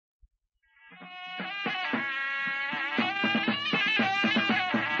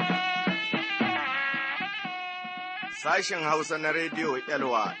Sashen Hausa na Rediyo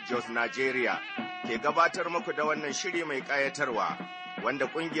Elwa Jos Nigeria ke gabatar muku da wannan shiri mai ƙayatarwa, wanda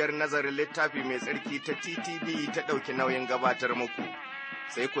ƙungiyar nazarin littafi mai tsarki ta TTD ta ɗauki nauyin gabatar muku.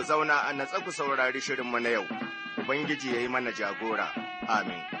 Sai ku zauna a natsa ku saurari shirinmu na yau, Ubangiji ya yi mana jagora.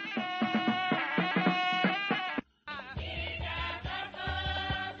 Amin.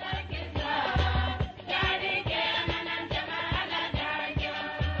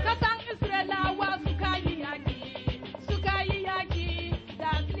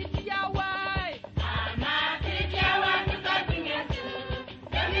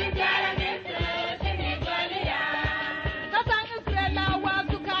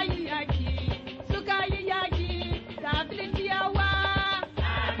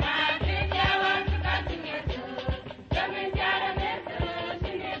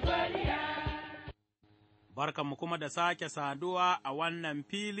 Barkanmu kuma da sake saduwa a wannan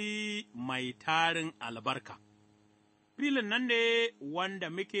fili mai tarin albarka. Filin nan ne wanda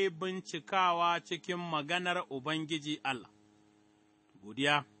muke bincikawa cikin maganar Ubangiji Allah.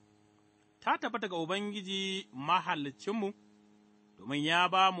 Godiya, ta tabbata ga Ubangiji Mahaliccinmu, domin ya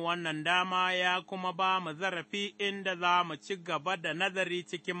ba mu wannan dama ya kuma ba mu zarafi inda za mu ci gaba da nazari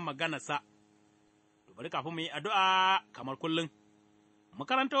cikin maganarsa. Bari kafin mu yi addu'a kamar kullum, mu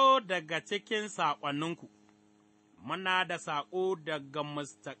karanto daga cikin saƙonninku. Muna da saƙo daga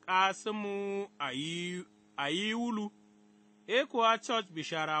Mr. Kasimu a Yiwulu, Ekuwa Church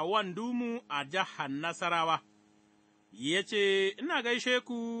Bishara Wandumu a jihar Nasarawa, ya ce, Ina gaishe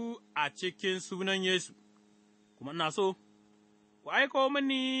ku a cikin sunan Yesu, kuma ina so, ku aiko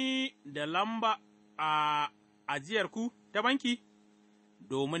mini da lamba a ajiyarku ta banki,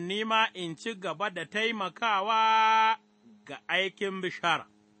 domin nima in ci gaba da taimakawa ga aikin bishara.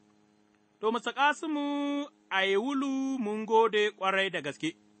 To, Mr. Kasimu a Yiwulu mun gode ƙwarai da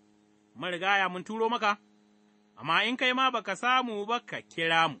gaske, mun rigaya mun turo maka, amma in kai ma baka samu ba ka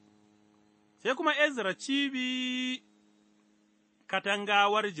kira mu, sai kuma Ezra Cibi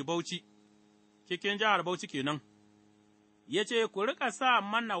katangawar Jibauci, cikin jihar Bauchi kenan, ya ce, Ku riƙa sa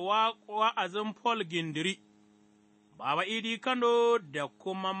mana wa'azin Paul Gindiri, Baba Idi Kano da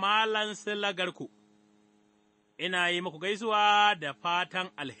kuma Malam Silagarku, ina yi muku gaisuwa da fatan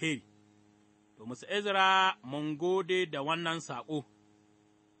alheri. To, Musa Ezra, mun gode da wannan saƙo,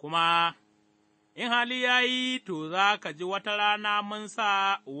 kuma in hali ya yi, to za ka ji wata rana mun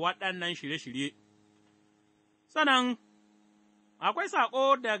sa waɗannan shirye-shirye. Sannan, akwai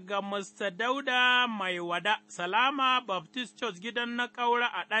saƙo daga Mr. Dauda Mai Wada, Salama Baptist Church gidan na ƙaura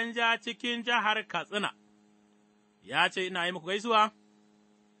a Ɗanja cikin jihar Katsina, ya ce, Ina yi muku gaisuwa,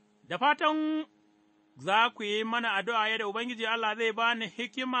 da fatan za ku yi mana addu'a yadda Ubangiji Allah zai ba ni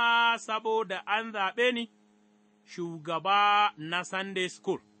hikima saboda an zaɓe ni shugaba na Sunday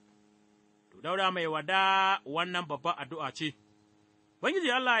School. To, Dauda Mai Wada, wannan babban addu'a ce, Ubangiji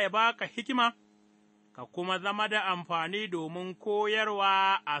Allah ya ba ka hikima, ka kuma zama da amfani domin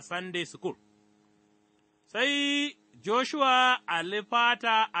koyarwa a Sunday School. Sai Joshua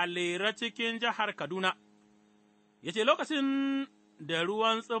Alifata a Lera cikin jihar Kaduna, ya ce, Lokacin da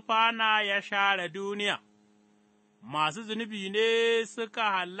ruwan tsufana ya share duniya, masu zunubi ne suka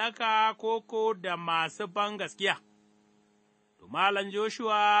hallaka koko da masu bangaskiya. To, Malam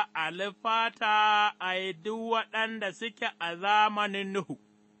Joshua Alifata a duk waɗanda suke a zamanin Nuhu,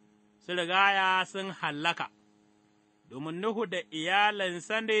 su rigaya sun hallaka, domin Nuhu da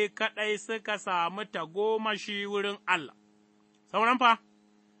iyalinsa ne kaɗai suka samu tagomashi wurin Allah. Sauran fa,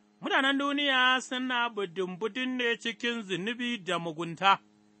 mutanen duniya suna budin ne cikin zunubi da mugunta,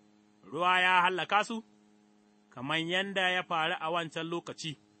 ruwa ya hallaka su, kamar yadda ya faru a wancan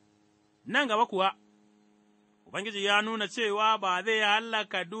lokaci. Nan gaba kuwa, Ubangiji ya nuna cewa ba zai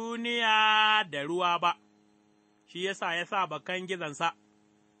hallaka duniya da ruwa ba, shi ya sa bakan gizansa,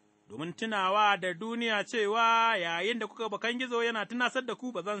 domin tunawa da duniya cewa yayin da kuka bakan gizo yana tunasar da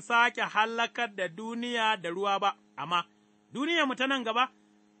ku ba zan sake hallakar da duniya da ruwa ba, amma duniyarmu ta nan gaba,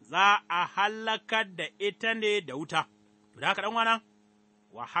 za a hallakar da ita ne da wuta, da haka ɗanwana,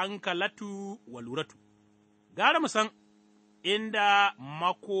 wa hankalatu wa luratu, gara mu san inda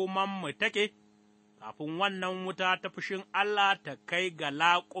makomanmu take, kafin wannan wuta ta fushin Allah ta kai ga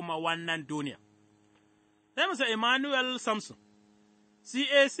laƙuma wannan duniya. Sai musa Emmanuel Samson,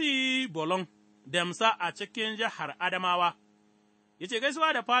 CAC Bolon, Damsa a cikin jihar Adamawa, ya ce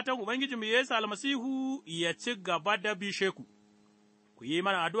gaisuwa da fatan Ubangijinmu Yesu Almasihu ya ci gaba da bishe ku. Ku yi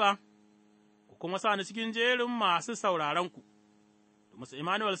mana addu'a, ku kuma sa ni cikin jerin masu sauraronku. Musa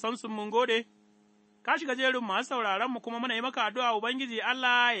Emmanuel Samson mun gode, ka shiga jerin masu sauraronmu kuma muna yi maka addu'a Ubangiji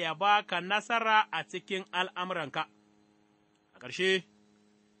Allah ya ba ka nasara a cikin al'amuranka. A ƙarshe,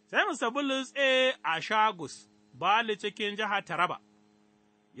 sai Musa Bulus A. Shagus, Bali cikin jihar Taraba,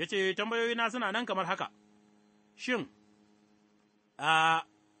 ya ce, tambayoyina suna nan kamar haka, shin,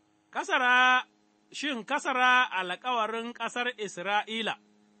 kasara alkawarin ƙasar Isra'ila,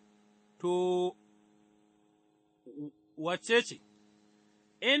 to, wacce ce,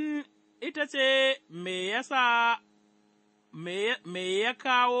 in ita ce me ya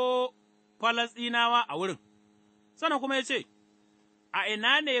kawo Falasɗinawa a wurin, sannan kuma ya ce, a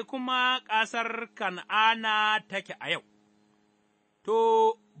ina ne kuma ƙasar Kan'ana take a yau?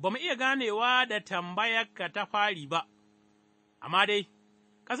 To, ba mu iya ganewa da tambayarka ta fari ba, amma dai,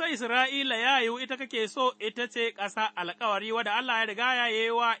 ƙasar Isra'ila ya yiwu ita kake so ita ce ƙasa alkawari wadda Allah ya riga ya yi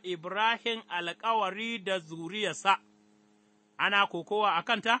wa Ibrahim alkawari da zuriyarsa, ana kokowa a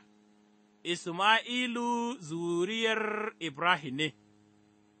kanta? Isma'ilu zuriyar Ibrahim ne,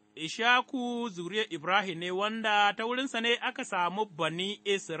 Ishaku zuriyar Ibrahim ne wanda ta wurinsa ne aka samu bani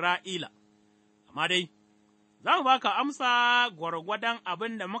Isra'ila, amma dai, za mu baka amsa gwargwadon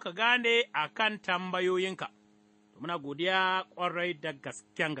abin da muka gane a kan tambayoyinka, muna godiya ƙwarai da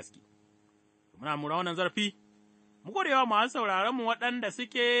gasken gaske, muna mura wannan zarafi, mu godewa masu sauraronmu waɗanda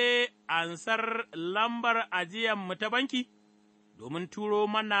suke ansar lambar ajiyanmu ta banki, domin turo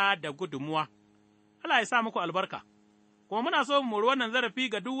mana da gudunmuwa, Allah ya sa muku albarka. Kuma muna so mu wannan zarafi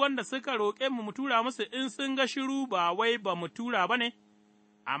ga duk wanda suka roƙe mu tura musu in sun ga shiru ba wai ba mu tura ba ne,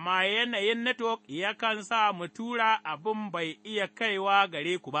 amma yanayin network yakan sa mu tura abin bai iya kaiwa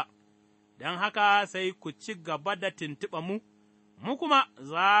gare ku ba, don haka sai ku ci gaba da tuntuɓa mu, mu kuma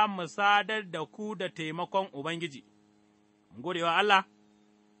za mu sadar da ku da taimakon Ubangiji. Mun gode wa Allah,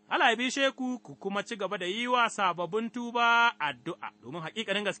 Allah ya bishe ku kuma ci gaba da yi wa sababbin tuba addu'a, domin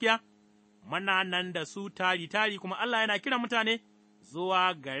haƙiƙanin gaskiya. Muna nan da su tari kuma Allah yana kiran mutane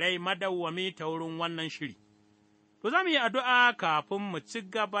zuwa ga rai madawwami ta wurin wannan shiri. To, za mu yi addu'a kafin mu ci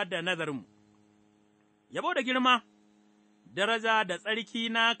gaba da nazarinmu. Yabo da girma, daraja da tsarki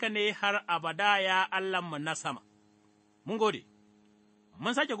naka ne har abada ya Allahnmu na sama. Mun gode,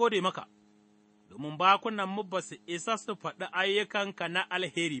 mun sake gode maka, domin bakunanmu ba su isa su faɗi ayyukanka na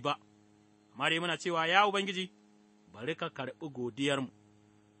alheri ba, amma dai muna cewa, ya Ubangiji, bari ka karɓi godiyarmu.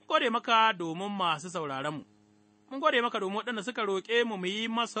 Gode maka domin masu sauraronmu, mun gode maka domin waɗanda suka roƙe mu yi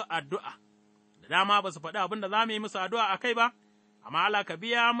masu addu'a, da dama ba su faɗi abin da za mu yi musu addu'a a kai ba, amma Allah ka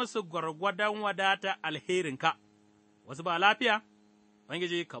biya musu gwargwadon wadata alherinka, wasu ba lafiya,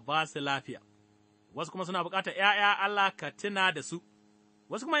 Ubangiji ka ba su lafiya, wasu kuma suna bukatar ’ya'ya Allah ka tuna da su,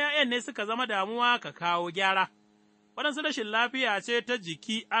 wasu kuma ’ya'yan ne suka zama damuwa ka kawo gyara, waɗansu rashin lafiya ce ta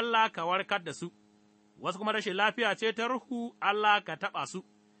jiki Allah ka warkar da su, wasu kuma rashin lafiya ce ta ruhu Allah ka taɓa su.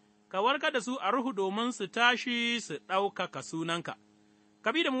 Ka warkar da su a ruhu domin su tashi su ɗaukaka sunanka,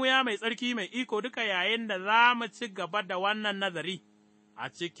 ka bi da mu ya mai tsarki mai iko duka yayin da za mu ci gaba da wannan nazari, a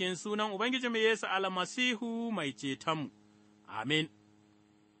cikin sunan Ubangijinmu Yesu almasihu mai cetonmu, amin.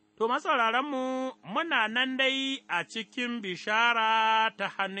 To, masauraranmu, muna nan dai a cikin bishara ta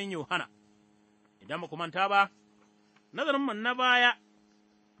hannun Yohana, idan ba ku manta ba, nazarinmu na baya,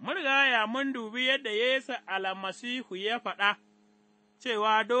 mun riga mun dubi yadda Yesu almasihu ya faɗa.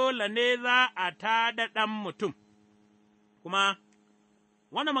 Cewa dole ne za a tada ɗan mutum, kuma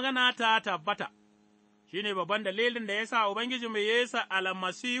wannan magana ta tabbata, shi ne babban dalilin da ya sa Ubangiji mai Yesu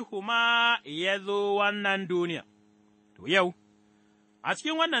almasihu ma ya zo wannan duniya. To, yau, a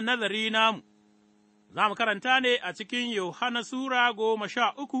cikin wannan nazari namu, za mu karanta ne a cikin Yohana Sura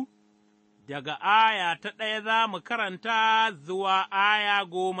 13, daga aya ta 1 za mu karanta zuwa aya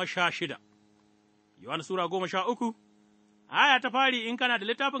 16. Yohana Sura 13. Aya ta fari in kana da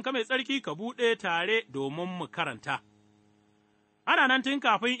littafin ka mai tsarki ka buɗe tare domin mu karanta. Ana nan tun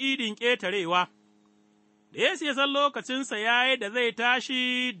kafin idin ƙetarewa, da Yesu ya san lokacinsa ya yi da zai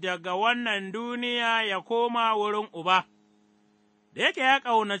tashi daga wannan duniya ya koma wurin Uba, da yake ya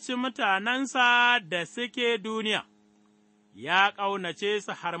ƙaunaci mutanensa da suke duniya, ya ƙaunace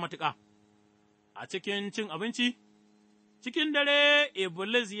su har matuƙa. A cikin cin abinci, cikin dare,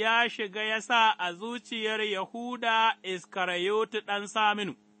 Iblis ya shiga ya sa a zuciyar Yahuda Iskariyoti ɗan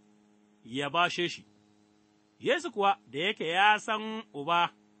Saminu, ya bashe shi, Yesu kuwa da yake ya san Uba,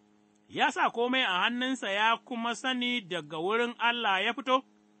 ya sa kome a hannunsa ya kuma sani daga wurin Allah ya fito,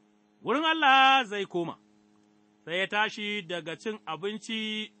 wurin Allah zai koma, sai ya tashi daga cin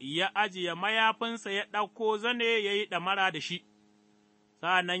abinci ya ajiye mayafinsa ya ɗauko zane ya yi ɗamara da shi,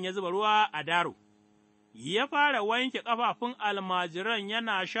 sa'an nan ya zuba ruwa a daro. Ya fara wanke ƙafafun almajiran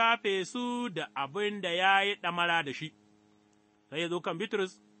yana shafe su da abin da ya yi ɗamara da shi, sai ya zo kan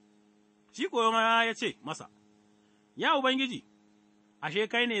Bitrus, shi kuwa ya ce masa, Ya Ubangiji, ashe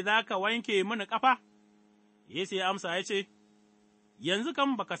kai ne za ka wanke mini ƙafa? Yesu ya amsa ya ce, yanzu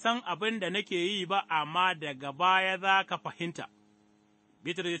kan baka san abin da nake yi ba, amma daga baya za ka fahimta.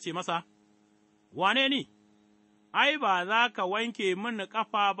 Bitrus ya ce masa, Wane ni? Ai, ba za ka wanke mini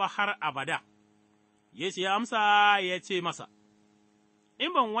ƙafa ba har abada. Yesu ya amsa ya ce masa,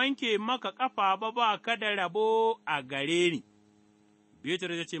 In ban wanke maka ƙafa ba ka da rabo a gare ni.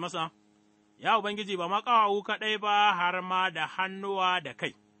 Bitrus ya ce masa, Ya Ubangiji, ba ma ƙawawu kaɗai ba har ma da hannuwa da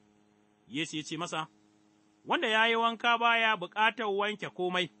kai. Yesu ya ce masa, Wanda ya yi wanka baya bukatar wanke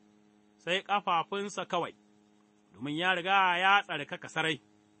komai, sai ƙafafunsa kawai, domin ya riga ya tsarkaka sarai,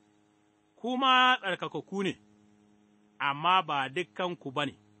 kuma tsarkakakku ne, amma ba dukanku ba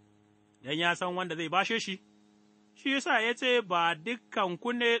ne, don ya san wanda zai bashe shi, shi yasa ya ce ba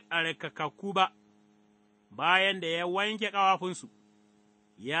dukanku ne tsarkakakku ba, bayan da ya wanke ƙafafunsu,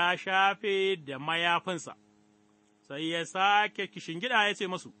 ya shafe da mayafinsa, sai ya sake kishingiɗa ya ce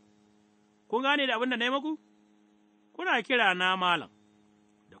masu, Kun gane da abin da na yi muku? Kuna kira na Malam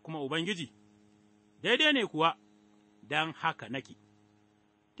da kuma Ubangiji, daidai ne kuwa, don haka nake,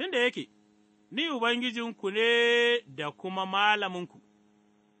 tun da yake, ni Ubangijinku ne da kuma Malaminku,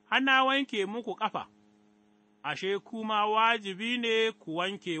 har na wanke muku ƙafa, ashe kuma wajibi ne ku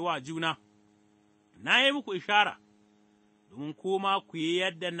wanke wa juna, na yi muku ishara, domin kuma ku yi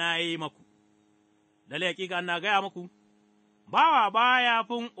yadda na yi maku, lalle hakika na gaya muku, bawa baya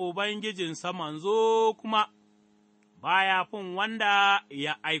fin Ubangijinsa manzo kuma baya fin wanda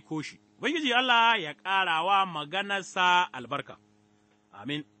ya aiko shi. Ubangiji Allah ya ƙara wa maganarsa albarka.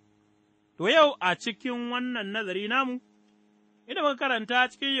 Amin. To, yau a cikin wannan nazari namu, idan muka karanta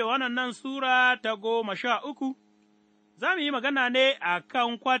cikin Yohanan nan Sura ta 13, za mu yi magana ne a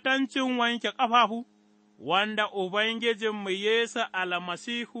kan kwatancin wanke ƙafafu, wanda Ubangijinmu Yesu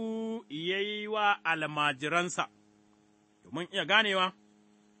almasihu ya yi wa almajiransa, domin iya ganewa,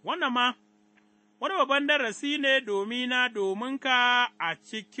 wannan ma, wani babban darasi ne domina dominka a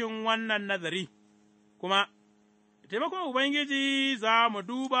cikin wannan nazari, kuma, taimakon Ubangiji za mu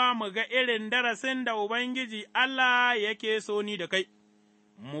duba mu ga irin darasin da Ubangiji Allah yake so ni da kai,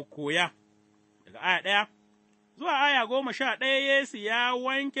 mu koya, daga aya 1 zuwa aya 11 Yesu ya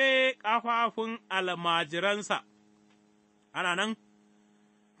wanke ƙafafun almajiransa, ana nan,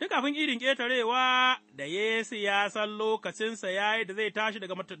 duk kafin idin ƙetarewa da Yesu ya san lokacinsa ya yi da zai tashi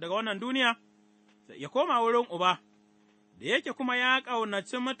daga wannan duniya, ya koma wurin Uba, da yake kuma ya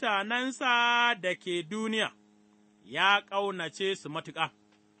ƙaunaci mutanensa da ke duniya, ya ƙaunace su matuƙa.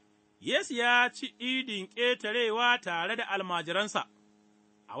 Yesu ya ci idin ƙetarewa tare da almajiransa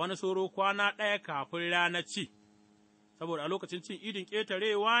a wani soro kwana ɗaya kafin ranar ci, saboda a lokacin cin idin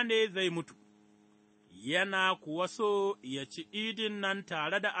ƙetarewa ne zai mutu, yana kuwa so ya ci idin nan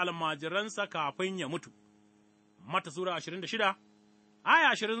tare da almajiransa kafin ya mutu. Mata Sura 26,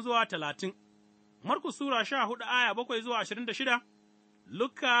 aya 20 zuwa 30. Markus Sura 14 aya 7 zuwa 26,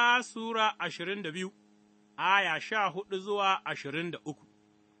 Luka Sura 22, aya 14 zuwa 23.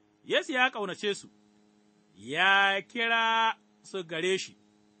 Yesu ya ƙaunace su, ya kira su gare shi,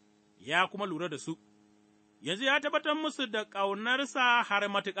 ya kuma lura da su, yanzu ya tabbatar musu da ƙaunarsa har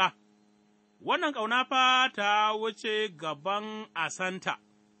matuƙa, wannan ƙauna fa ta wuce gaban asanta,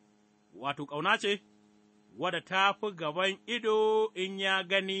 wato ƙauna ce, wadda ta fi gaban ido in ya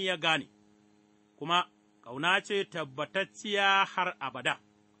gani ya gane. Kuma ƙauna ce tabbatacciya har abada,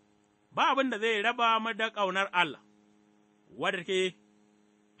 ba abin da zai raba mu da ƙaunar Allah, wadda ke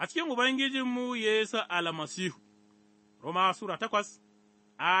a cikin Ubangijinmu Yesu almasihu, Roma Sura 8,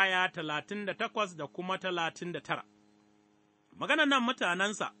 aya 38 da kuma 39. Maganan nan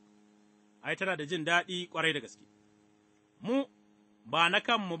mutanensa, ai, tana da jin daɗi ƙwarai da gaske, mu ba na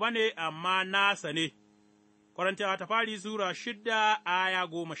kanmu ba ne, amma nasa ne, Korintiyawa ta fari Sura 6, aya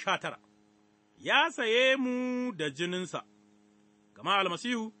 19. Ya saye mu da jininsa, gama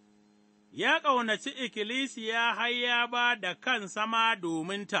almasihu ya ƙaunaci ikkilisiya har ya ba da kansa ma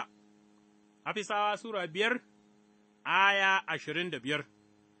dominta, Afisawa Sura 5, aya 25.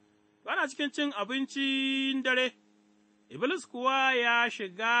 Ana cikin cin abincin dare, Iblis kuwa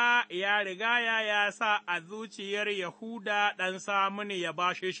ya riga ya sa a zuciyar Yahuda ɗan Samuni ya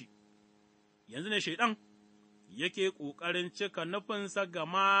bashe shi, yanzu ne Shaiɗan yake ƙoƙarin cika nufinsa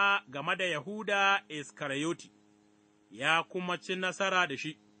game da Yahuda Iskariyoti, ya kuma ci nasara da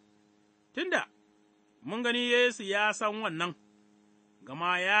shi, tunda mun gani Yesu ya san wannan,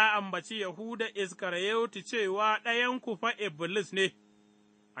 gama ya ambaci Yahuda Iskariyoti cewa ɗayanku fa Iblis ne,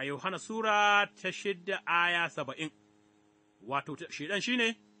 a Yohana Sura ta 6 aya 70, wato, Shaiɗan shi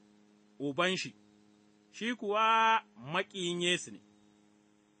ne uban shi kuwa maƙiyin Yesu ne.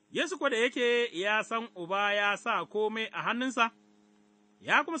 Yesu kuwa da yake ya san Uba ya sa kome a hannunsa,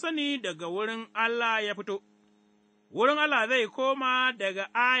 ya kuma sani daga wurin Allah ya fito, wurin Allah zai koma daga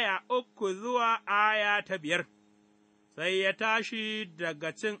aya 3 zuwa aya ta 5, sai ya tashi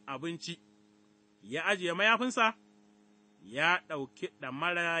daga cin abinci, ya ajiye mayafinsa, ya ɗauki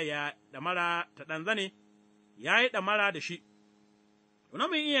ɗamara ta ɗan zane, ya yi ɗamara da shi. Tuna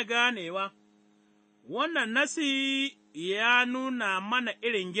mun iya ganewa, wannan nasi ya nuna mana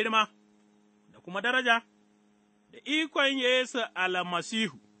irin girma da kuma daraja da ikon Yesu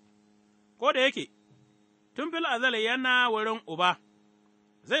almasihu, ko da yake, tun fil azal yana wurin Uba,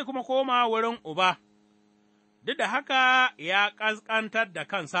 zai kuma koma wurin Uba, duk da haka ya ƙasƙantar da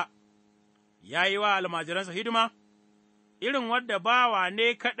kansa, ya yi wa almajiransa hidima, irin wadda bawa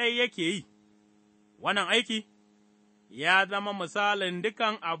ne kaɗai yake yi, wannan aiki ya zama misalin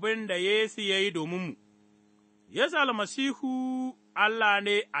dukan abin da Yesu ya yi dominmu. Yesu almasihu Allah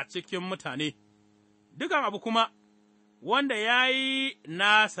ne a cikin mutane, dukan abu kuma wanda ya yi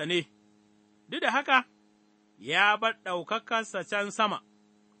nasa ne, duk da haka ya bar ɗaukakarsa can sama,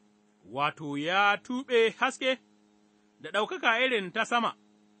 wato, ya tuɓe haske da ɗaukaka irin ta sama,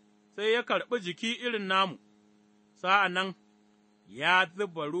 sai ya karɓi jiki irin namu, sa'an nan ya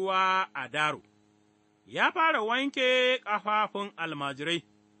zuba ruwa a daro, ya fara wanke ƙafafun almajirai,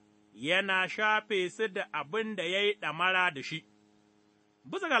 yana shafe su da abin da ya yi ɗamara da shi.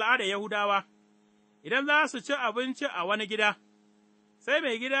 Bisa ga al'adar Yahudawa, idan za su ci abinci a wani gida, sai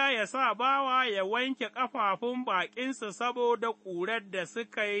mai gida ya sa bawa ya wanke ƙafafun baƙinsa saboda ƙurar da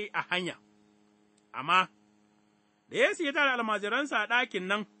suka yi a hanya. Amma, da Yesu ya tara almajiransa a ɗakin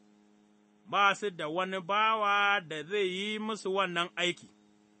nan, ba su da wani bawa da zai yi musu wannan aiki,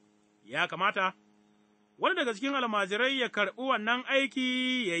 ya kamata, wani daga cikin almajirai ya karɓi wannan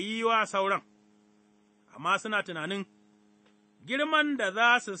aiki ya yi wa sauran, amma suna tunanin girman da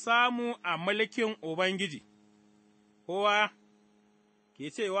za su samu a mulkin Ubangiji, kowa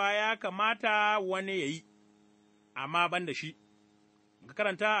ke cewa ya kamata wani ya yi, amma ban da shi, ga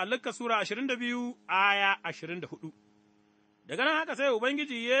karanta a Luka Sura 22 aya 24. Daga nan haka sai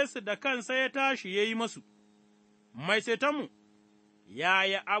Ubangiji Yesu da kansa ya tashi ya yi masu, mai cetonmu ya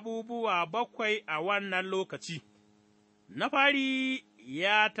yi abubuwa 7 a wannan lokaci, na fari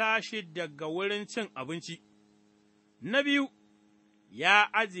ya tashi daga wurin cin abinci, na biyu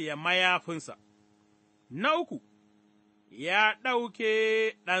ya ajiye mayafinsa, na uku ya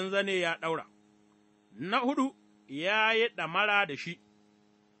ɗauke ɗan zane ya ɗaura, na huɗu ya yi ɗamara da shi,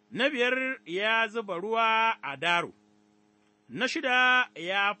 na biyar ya zuba ruwa a daro, na shida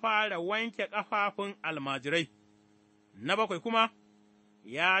ya fara wanke ƙafafun almajirai, na 7 kuma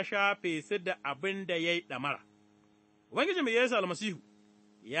ya shafe su da abin da ya yi ɗamara. Ubangiji mai Yesu almasihu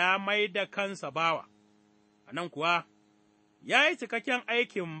ya mai da kansa bawa, a nan kuwa ya yi cikakken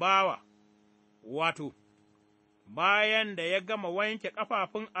aikin bawa, wato, bayan da ya gama wanke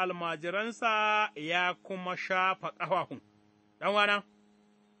ƙafafun almajiransa ya kuma shafa ƙafafun. Ɗanwana,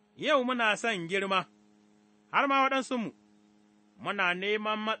 yau muna son girma, har ma waɗansunmu, muna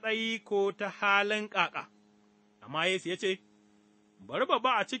neman matsayi ko ta halin ƙaƙa, amma Yesu ya ce, Bari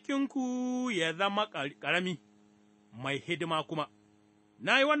babba a cikinku ya zama ƙarami, mai hidima kuma,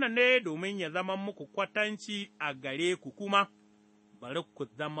 na yi wannan ne domin ya zama muku kwatanci a gare ku kuma, bari ku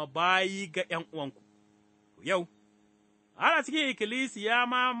zama bayi ga ’yan'uwanku. Yau, har a cikin ikkilisiya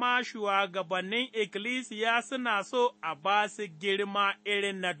ma shugabannin ikkilisiya suna so a ba su girma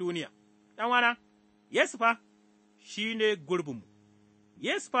irin na duniya, ɗanwana, Yesu fa shi ne gurbinmu,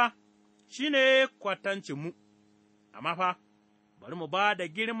 Yesu fa shi ne kwatancinmu, amma fa, bari mu ba da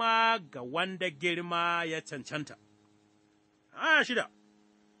girma ga wanda girma ya cancanta. Aya 6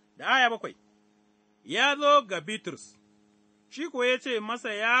 da aya 7, ya zo ga Bitrus, shi kuwa ya ce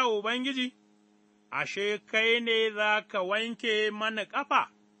masa, Ya Ubangiji, ashe kai ne za ka wanke mana ƙafa?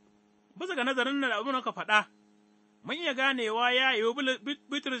 Bisa ga nazarin da abin ka faɗa, mun iya ganewa ya yi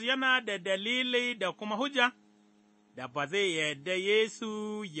Bitrus yana da dalilai da kuma hujja, da ba zai yarda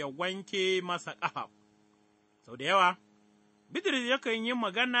Yesu ya wanke masa ƙafa. Sau da yawa, Bitrus yakan yi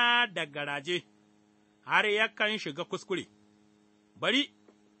magana da garaje, har yakan shiga kuskure, bari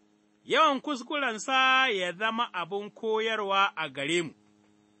yawan kuskurensa ya zama abin koyarwa a gare mu,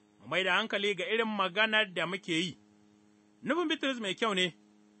 mai da hankali ga irin maganar da muke yi, nufin Bitrus mai kyau ne,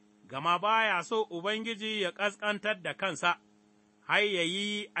 gama ba ya so Ubangiji ya ƙasƙantar da kansa, har ya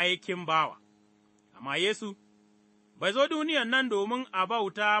yi aikin bawa, amma Yesu bai zo duniyan nan domin a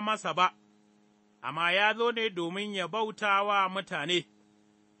bauta masa ba, amma ya zo ne domin ya bauta wa mutane,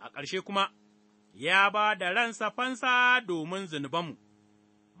 a ƙarshe kuma ya ba da ransa fansa domin zunubanmu.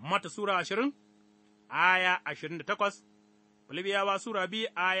 Mata Sura 20, aya 28, Filibiyawa Sura 2,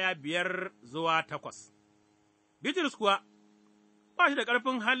 aya 5 zuwa 8. Bitrus kuwa, ba shi da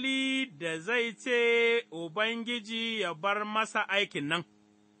ƙarfin hali da zai ce Ubangiji ya bar masa aikin nan,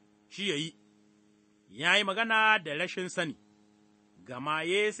 shi ya yi, ya yi magana da rashin sani, gama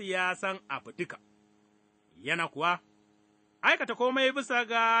Yesu ya san abu duka, yana kuwa aikata komai bisa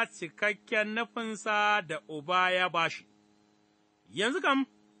ga cikakken nufinsa da Uba ya ba shi. Yanzu kam,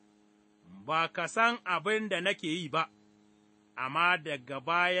 ba ka san abin da nake yi ba, amma daga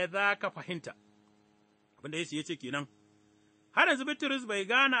baya za ka fahimta, abin da Yesu ya ce kenan. Har yanzu Bitrus bai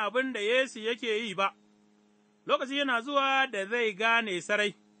gane abin da Yesu yake yi ba, lokaci yana zuwa da zai gane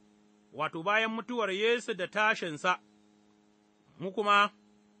sarai, wato bayan mutuwar Yesu da tashinsa, mu kuma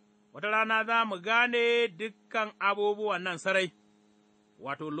wata rana za mu gane dukkan abubuwan nan sarai,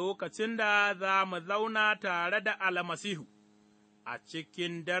 wato lokacin da za mu zauna tare da Almasihu a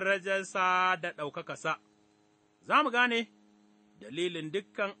cikin darajarsa da ɗaukakarsa, za mu gane dalilin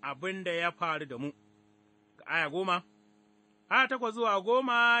dukkan abin da ya faru da mu. Ga aya 10. Aya 8 zuwa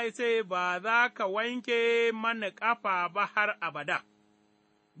 10 ya ce, Ba za ka wanke mani ƙafa ba har abada.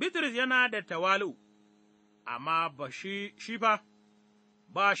 Bitrus yana da tawali'u, amma shi fa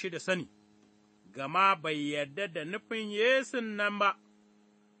ba shi da sani, gama bai yarda da nufin Yesun nan ba,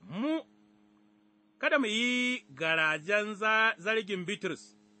 kada mu yi garajen zargin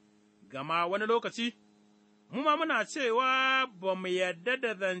Bitrus, gama wani lokaci, mu ma muna cewa ba mu yarda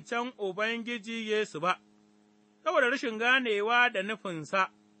da zancen Ubangiji Yesu ba, saboda rashin ganewa da nufinsa,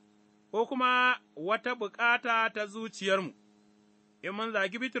 ko kuma wata bukata ta zuciyarmu, in mun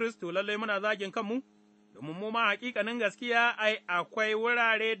zagi Bitrus, to lallai muna zagin kanmu, domin mu ma hakikanin gaskiya akwai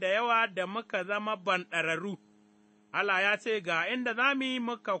wurare da yawa da muka zama banɗararru. Allah ya ce ga inda za mu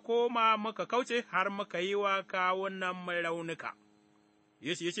muka koma muka kauce har muka yi wa kawunan mu raunuka.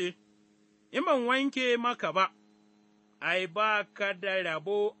 Yesu ya ce, In ban wanke maka ba, ba ka da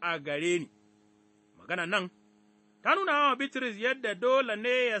rabo a gare ni. Maganan nan, ta nuna wa Bitrus yadda dole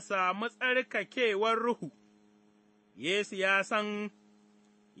ne ya samu tsarkakewar ruhu. Yesu ya san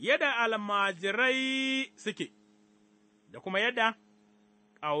yadda almajirai suke, da kuma yadda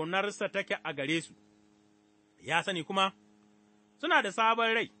ƙaunarsa take a gare su, ya sani kuma suna da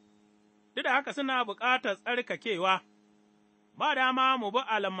sabon rai, duk da haka suna bukatar tsarkakewa, ba dama mu bi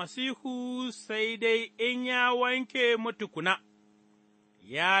Almasihu sai dai in ya wanke mu tukuna,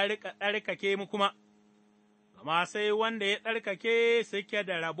 ya riƙa tsarkake mu kuma, gama sai wanda ya tsarkake suke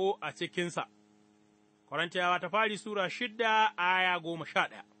da rabo a cikinsa. Korintiyawa ta fari Sura 6 aya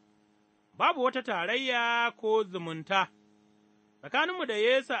 11. Babu wata tarayya ko zumunta tsakaninmu da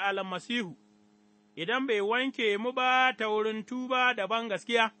Yesu Almasihu, idan bai wanke mu ba ta wurin tuba da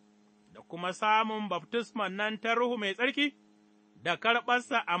bangaskiya, da kuma samun baftisman nan ta Ruhu Mai Tsarki, da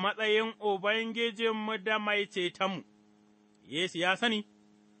karɓarsa a matsayin Ubangijinmu da Mai Cetonmu. Yesu ya sani,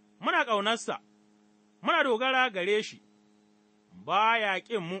 muna ƙaunarsa, muna dogara gare shi, ba ya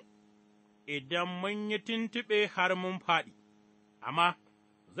ƙin mu, idan mun yi tuntuɓe har mun faɗi, amma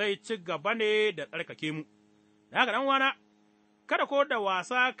zai ci gaba ne da tsarkake mu. Da haka wana, kada ko da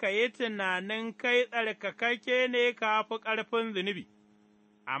wasa ka yi tunanin kai tsarkakakke ne ka fi ƙarfin zunubi,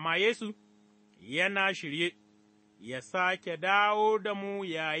 amma Yesu yana shirye ya sake dawo da mu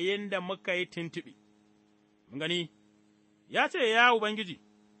yayin da muka yi tuntuɓe. Mun gani, ya ce, Ya Ubangiji,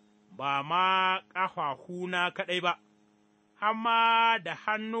 ba ma ƙafafuna kaɗai ba, amma da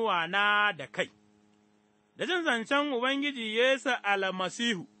hannuwana da kai. Da jin zancen Ubangiji Yesu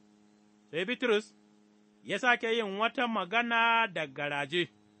Almasihu, sai Bitrus ya sake yin wata magana da garaje,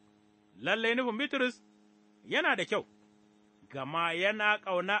 lallai nufin Bitrus yana da kyau, gama yana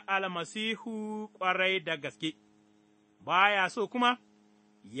ƙauna Almasihu ƙwarai da gaske, baya so kuma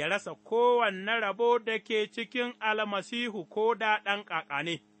ya rasa kowanne rabo da ke cikin Almasihu ko da ɗan ƙaƙa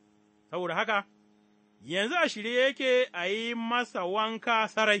ne, saboda haka, yanzu a shirye yake a yi masa wanka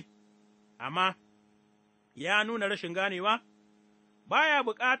sarai, amma ya nuna rashin ganewa, baya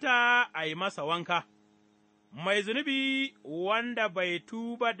bukata a yi masa wanka, mai zunubi wanda bai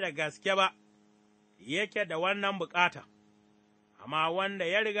tuba da gaske ba, yake da wannan bukata, amma wanda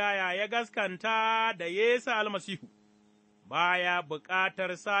ya riga ya gaskanta da Yesu Almasihu, baya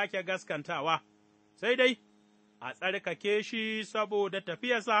bukatar sake gaskantawa, sai dai a tsarkake shi saboda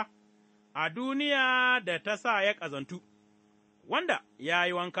tafiyarsa a duniya da ta sa ya ƙazantu, wanda ya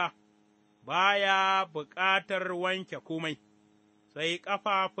yi wanka. Ba ya bukatar wanke komai, sai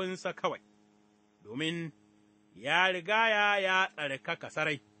ƙafafunsa kawai, domin ya riga ya tsarkaka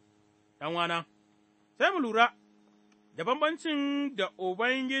sarai. Ɗanwana, sai mu lura da bambancin da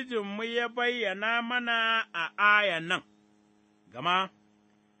Ubangijinmu ya bayyana mana a ayan nan, gama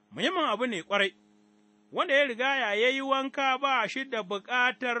muhimmin abu ne ƙwarai, wanda ya riga ya yi wanka ba shi da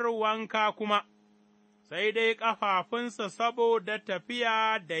bukatar wanka kuma, sai dai ƙafafunsa saboda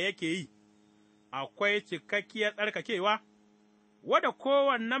tafiya da yake yi, akwai cikakkiyar tsarkakewa, wadda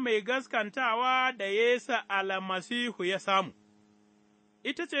kowanne mai gaskantawa da Yesu almasihu ya samu,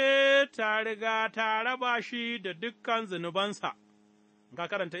 ita ce ta riga ta raba shi da dukkan zunubansa, ga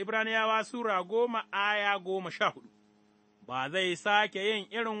karanta Ibraniyawa Sura 10:14, ba zai sake yin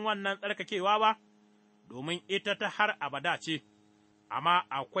irin wannan tsarkakewa ba, domin ita ta har abada ce, amma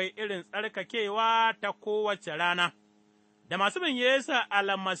akwai irin tsarkakewa ta kowace rana, da masu bin Yesu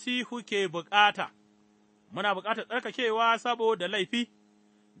almasihu ke bukata. Muna bukatar tsarkakewa saboda laifi,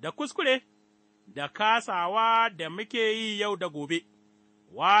 da kuskure, da kasawa da muke yi yau da gobe.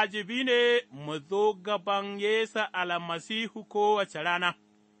 Wajibi ne mu zo gaban Yesu almasihu kowace rana,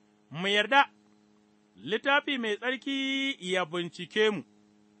 mu yarda littafi mai tsarki ya bincike mu,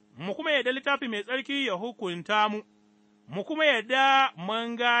 mu kuma yarda littafi mai tsarki ya hukunta mu, mu kuma yarda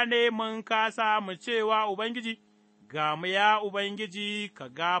mun gane mun kasa mu cewa Ubangiji, ga mu ya Ubangiji ka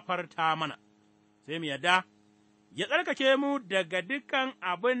gafarta mana, sai mu yarda ya tsarkake mu daga dukan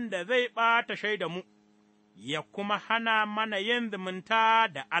abin da zai ɓata shaida mu, ya kuma hana mana yin zumunta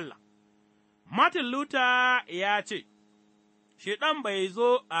da Allah. Martin Luther ya ce, Shiɗan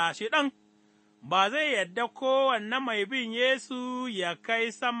ba zai yadda kowanne mai bin Yesu ya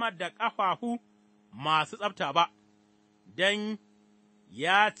kai sama da ƙafafu masu tsabta ba, don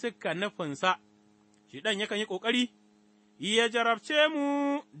ya cika nufinsa, Shiɗan yakan yi ƙoƙari, ya jarabce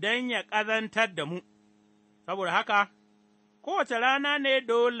mu don ya ƙazantar da mu, saboda haka, kowace rana ne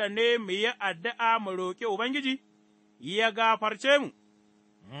dole ne mu yi addu'a mu roƙi Ubangiji, ya gafarce mu,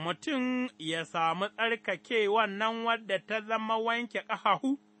 mutum ya samu tsarkake wannan wadda ta zama wanke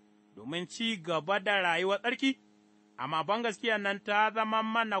ƙafafu domin ci gaba da rayuwar tsarki, amma bangaskiya nan ta zama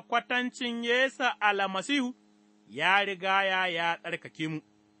mana kwatancin Yesu almasihu, ya riga ya tsarkake mu,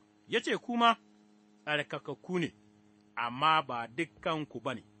 ya ce kuma tsarkakakku ne, amma ba dukkanku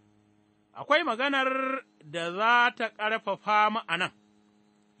ba ne. Akwai maganar da za ta ƙarfafa mu a nan,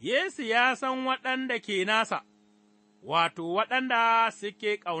 Yesu ya san waɗanda ke nasa, wato, waɗanda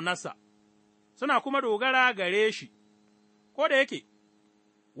suke ƙaunarsa, suna kuma dogara gare shi, ko da yake,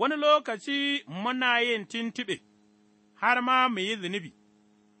 wani lokaci muna yin tuntuɓe, har ma mu yi zunubi,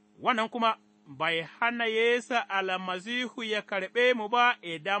 wannan kuma bai hana Yesu almasihu ya karɓe mu ba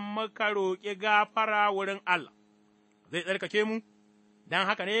idan muka roƙi gafara wurin Allah, zai tsarkake mu, don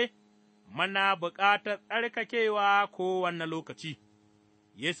haka ne, muna buƙatar tsarkakewa kowane lokaci.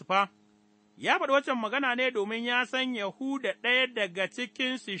 Yesu fa, ya faɗi waccan magana ne domin ya san Yahuda ɗaya daga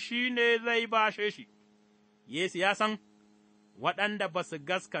cikinsu shi ne zai bashe shi, Yesu ya san waɗanda ba su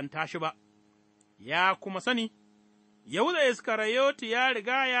gaskanta shi ba, ya kuma sani, Yahuda Iskariyoti ya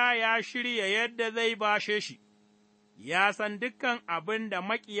riga ya shirya yadda zai bashe shi, ya san dukkan abin da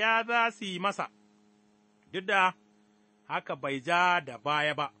maƙiya za su yi masa, duk da haka bai ja da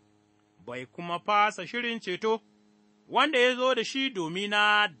baya ba, bai kuma fasa shirin ceto, wanda ya zo da shi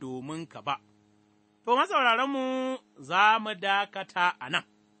domin ka ba. To, masauraranmu za mu dakata a nan,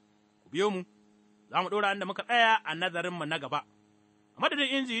 ku biyo mu, za mu ɗora inda muka tsaya a nazarinmu na gaba. A madadin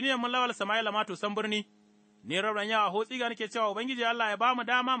injiniyan mun Lawal Sama'ila Mato Samburni, ne rabran yawa hotsi ga nake cewa Ubangiji Allah ya ba mu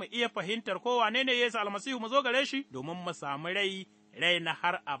dama mu iya fahimtar kowane ne Yesu almasihu mu zo gare shi domin mu samu rai na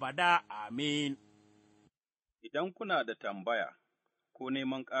har abada. Amin. Idan kuna da tambaya ko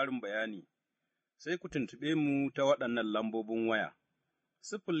neman ƙarin bayani, sai ku tuntuɓe mu ta waɗannan lambobin waya,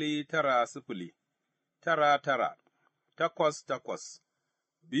 090-99-88-28-27,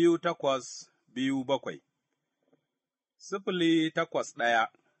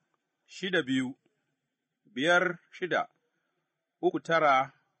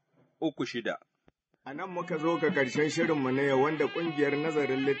 081-62-56-3936. A nan muka zo ga ƙarshen shirinmu na yau wanda ƙungiyar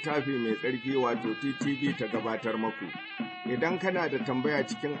nazarin littafi mai tsarki wato TTV ta gabatar maku. Idan kana da tambaya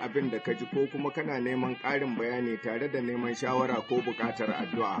cikin abin da ka ji ko kuma kana neman ƙarin bayani tare da neman shawara ko buƙatar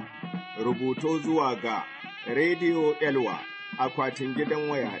addu'a, rubuto zuwa ga Radio Elwa akwatin gidan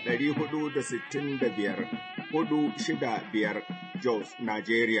waya 465 465 Jos,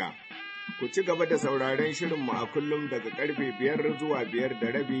 Nigeria. Ku ci gaba da sauraron shirinmu a kullum daga ƙarfe 5 zuwa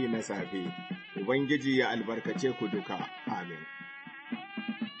 5:30 na safe. Ubangiji ya albarkace ku duka. Amin.